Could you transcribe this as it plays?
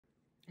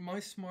my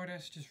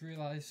smartass just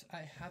realized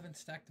I haven't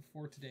stacked the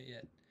 4 today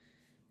yet.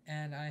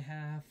 And I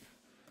have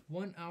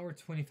 1 hour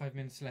 25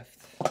 minutes left.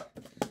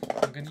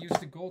 I'm gonna use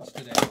the golds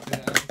today because I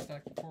haven't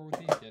stacked the 4 with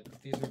these yet.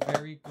 These are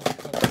very good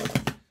colors.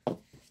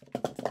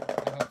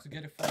 I hope to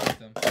get a 4 with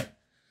them.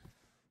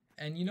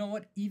 And you know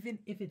what? Even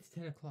if it's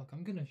 10 o'clock,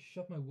 I'm gonna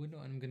shut my window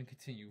and I'm gonna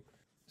continue.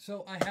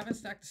 So I haven't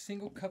stacked a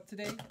single cup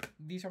today.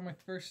 These are my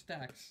first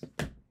stacks.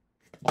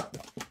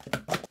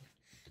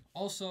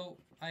 Also,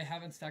 I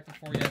haven't stacked the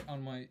 4 yet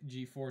on my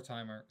G4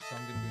 timer, so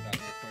I'm gonna do that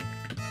real quick.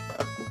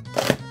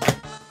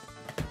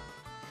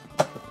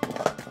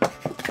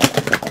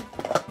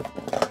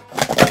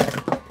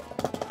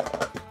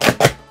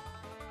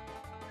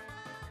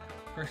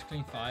 First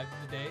clean 5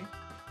 of the day,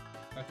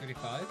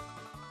 5:35.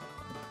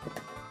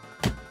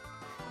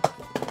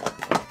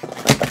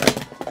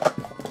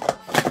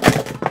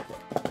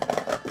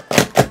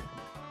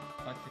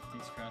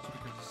 Scratch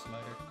because of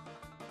slider.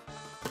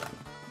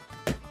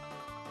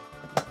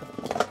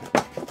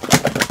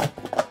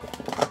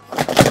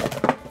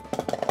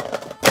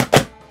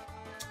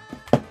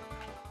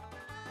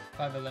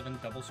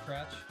 $5.11 double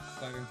scratch,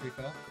 slider and 3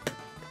 fell.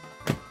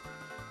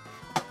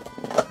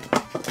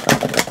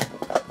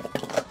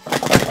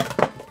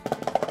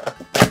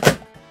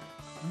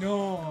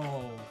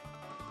 No!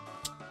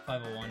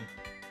 501.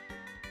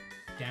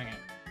 Dang it.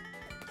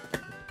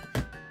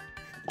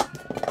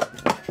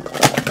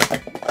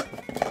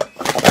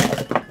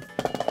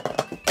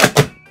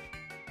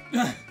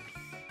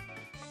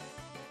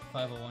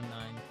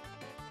 $5.019.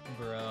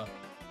 Bruh.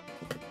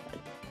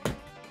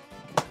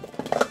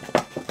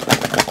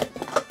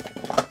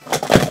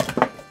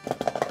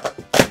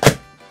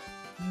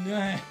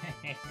 No.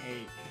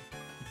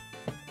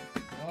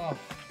 Oh.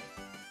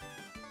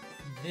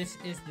 This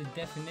is the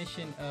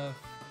definition of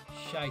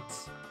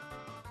shite.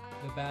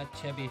 The bad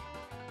chubby.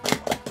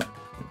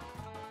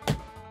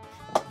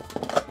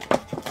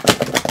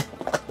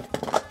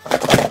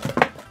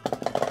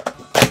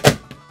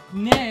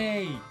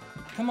 Nay!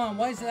 Come on,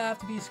 why does it have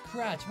to be a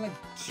scratch? I'm like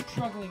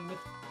struggling with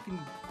fucking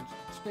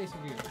space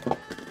over here.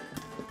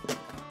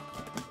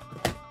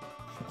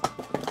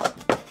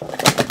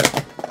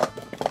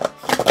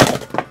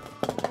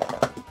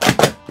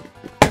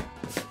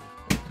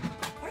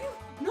 Are you?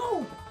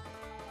 No!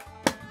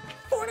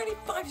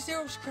 495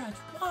 0 scratch.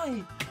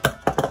 Why?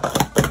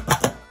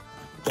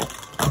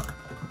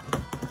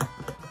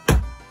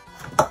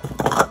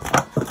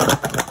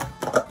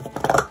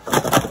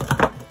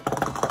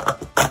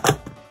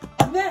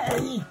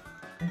 Nay!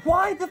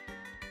 Why the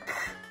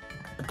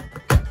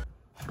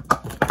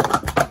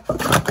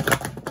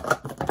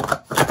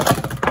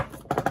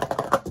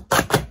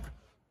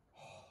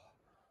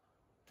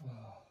Oh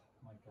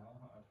my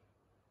god.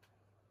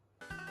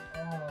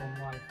 Oh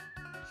my.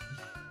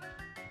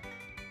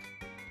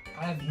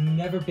 I've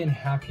never been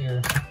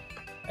happier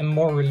and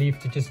more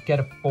relieved to just get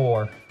a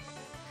 4.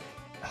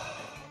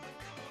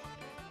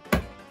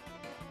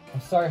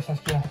 I'm sorry,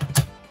 Saskia.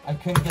 I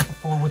couldn't get the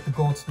 4 with the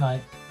gold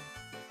tonight.